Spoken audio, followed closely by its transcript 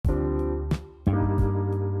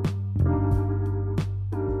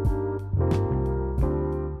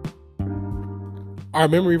Our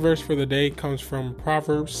memory verse for the day comes from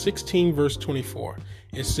Proverbs 16, verse 24.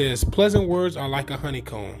 It says, "Pleasant words are like a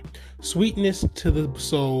honeycomb, sweetness to the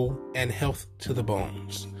soul and health to the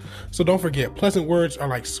bones." So don't forget, pleasant words are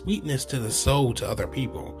like sweetness to the soul to other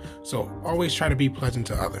people. So always try to be pleasant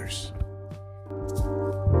to others.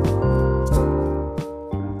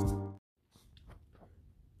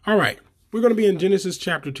 All right, we're going to be in Genesis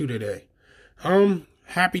chapter 2 today.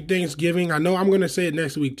 Happy Thanksgiving. I know I'm going to say it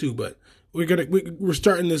next week too, but we're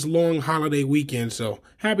starting this long holiday weekend, so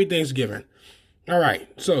happy Thanksgiving. All right,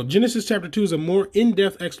 so Genesis chapter 2 is a more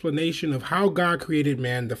in-depth explanation of how God created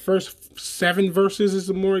man. The first 7 verses is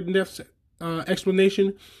a more in-depth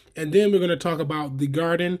explanation, and then we're going to talk about the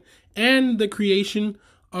garden and the creation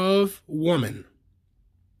of woman.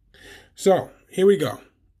 So here we go.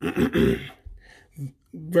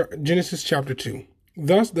 Genesis chapter 2.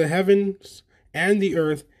 Thus the heavens and the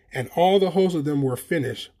earth and all the hosts of them were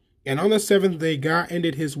finished. And on the 7th day God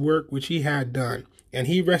ended his work which he had done. And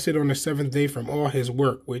he rested on the 7th day from all his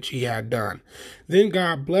work which he had done. Then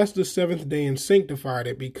God blessed the 7th day and sanctified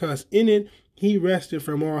it, because in it he rested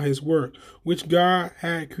from all his work which God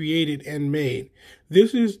had created and made.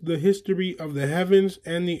 This is the history of the heavens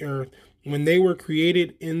and the earth, when they were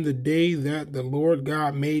created in the day that the Lord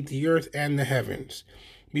God made the earth and the heavens.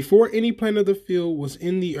 Before any plant of the field was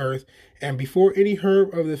in the earth, and before any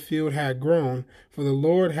herb of the field had grown, for the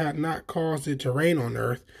Lord had not caused it to rain on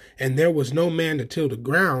earth, and there was no man to till the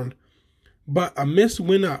ground, but a mist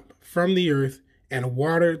went up from the earth and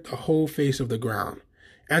watered the whole face of the ground.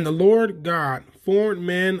 And the Lord God formed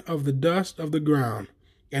man of the dust of the ground,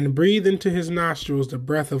 and breathed into his nostrils the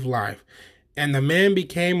breath of life, and the man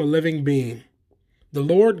became a living being. The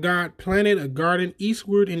Lord God planted a garden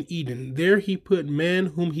eastward in Eden. There he put man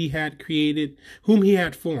whom he had created, whom he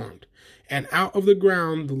had formed. And out of the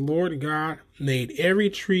ground the Lord God made every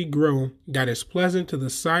tree grow that is pleasant to the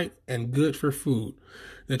sight and good for food.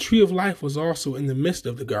 The tree of life was also in the midst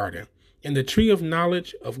of the garden, and the tree of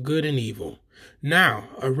knowledge of good and evil. Now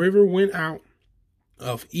a river went out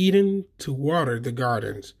of Eden to water the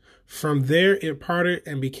gardens. From there it parted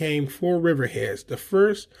and became 4 riverheads. The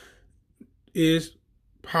first is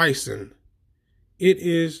Pison. It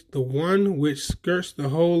is the one which skirts the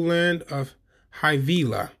whole land of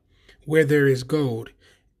Havilah, where there is gold,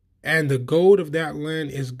 and the gold of that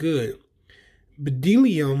land is good.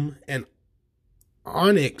 Bdellium and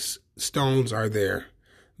onyx stones are there.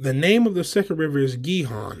 The name of the second river is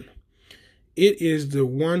Gihon. It is the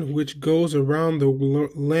one which goes around the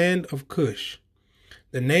land of Cush.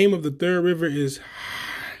 The name of the third river is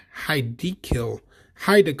Hiddekel.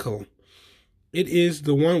 It is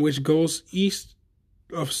the one which goes east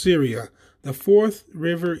of Syria. The fourth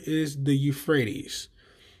river is the Euphrates.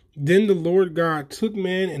 Then the Lord God took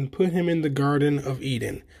man and put him in the garden of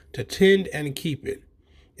Eden to tend and keep it.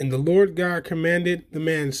 And the Lord God commanded the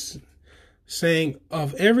man, saying,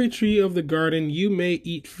 "Of every tree of the garden you may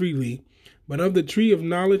eat freely, but of the tree of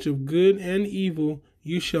knowledge of good and evil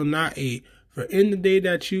you shall not eat, for in the day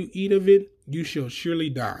that you eat of it you shall surely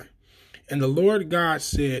die." And the Lord God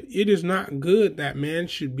said, "It is not good that man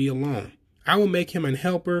should be alone. I will make him an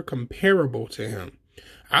helper comparable to him."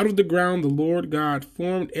 Out of the ground the Lord God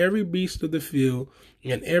formed every beast of the field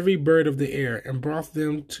and every bird of the air, and brought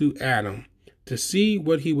them to Adam to see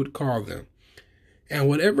what he would call them. And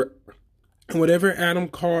whatever Adam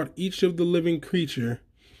called each of the living creature,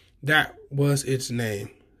 that was its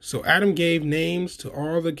name. So Adam gave names to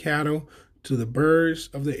all the cattle, to the birds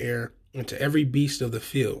of the air, and to every beast of the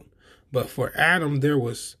field. But for Adam there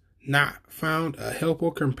was not found a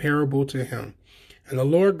helper comparable to him. And the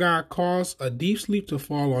Lord God caused a deep sleep to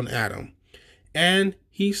fall on Adam, and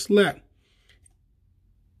he slept.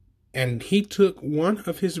 And he took one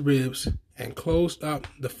of his ribs and closed up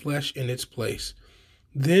the flesh in its place.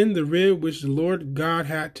 Then the rib which the Lord God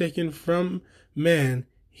had taken from man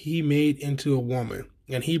he made into a woman,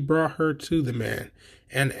 and he brought her to the man.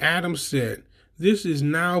 And Adam said, "This is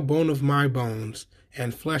now bone of my bones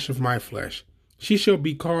and flesh of my flesh. She shall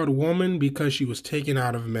be called woman, because she was taken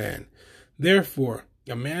out of man. Therefore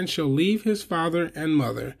a man shall leave his father and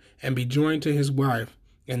mother and be joined to his wife,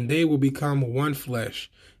 and they will become one flesh.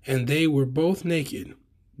 And they were both naked,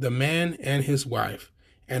 the man and his wife,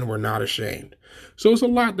 and were not ashamed." So it's a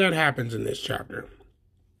lot that happens in this chapter.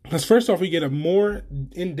 Because first off, we get a more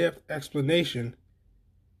in-depth explanation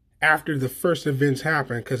after the first events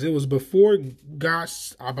happen, because it was before God,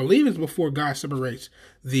 I believe it's before God separates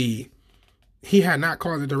he had not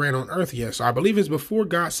caused it to rain on earth yet. So I believe it's before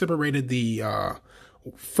God separated the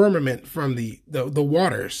firmament from the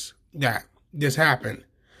waters that this happened.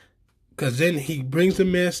 Because then he brings the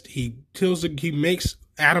mist, he makes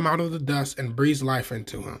Adam out of the dust and breathes life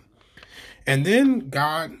into him. And then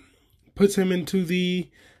God puts him into the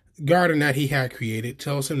garden that he had created,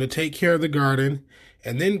 tells him to take care of the garden.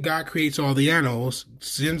 And then God creates all the animals,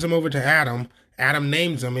 sends them over to Adam. Adam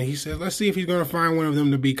names them, and he says, let's see if he's going to find one of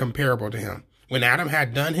them to be comparable to him. When Adam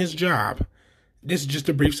had done his job, this is just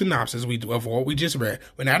a brief synopsis of what we just read.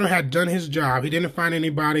 When Adam had done his job, he didn't find any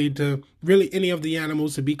of the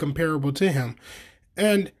animals to be comparable to him.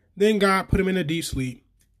 And then God put him in a deep sleep,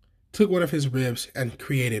 took one of his ribs, and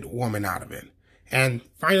created woman out of it. And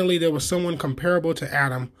finally, there was someone comparable to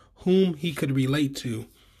Adam whom he could relate to.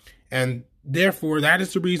 And therefore, that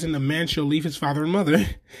is the reason a man shall leave his father and mother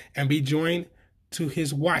and be joined to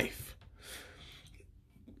his wife,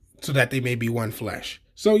 so that they may be one flesh.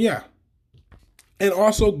 So yeah. And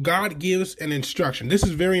also God gives an instruction. This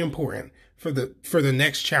is very important for the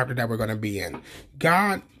next chapter that we're going to be in.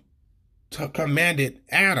 God commanded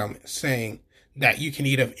Adam, saying that you can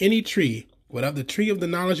eat of any tree, but of the tree of the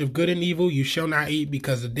knowledge of good and evil you shall not eat,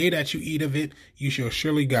 because the day that you eat of it, you shall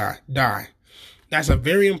surely die. That's a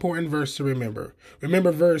very important verse to remember.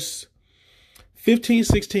 Remember verse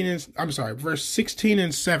 16 and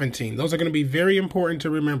 17. Those are going to be very important to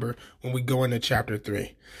remember when we go into chapter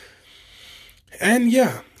 3. And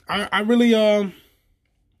yeah, I really,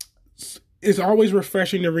 it's always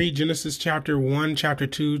refreshing to read Genesis chapter 1, chapter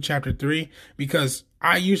 2, chapter 3, because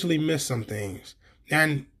I usually miss some things.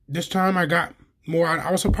 And this time I got more.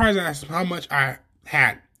 I was surprised at how much I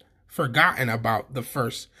had forgotten about the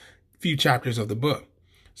first few chapters of the book.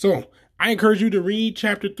 So I encourage you to read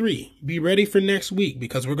chapter 3. Be ready for next week,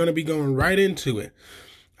 because we're going to be going right into it.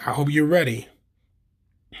 I hope you're ready.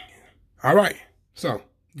 All right. So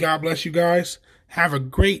God bless you guys. Have a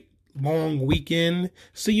great long weekend.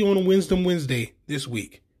 See you on a Wisdom Wednesday this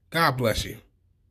week. God bless you.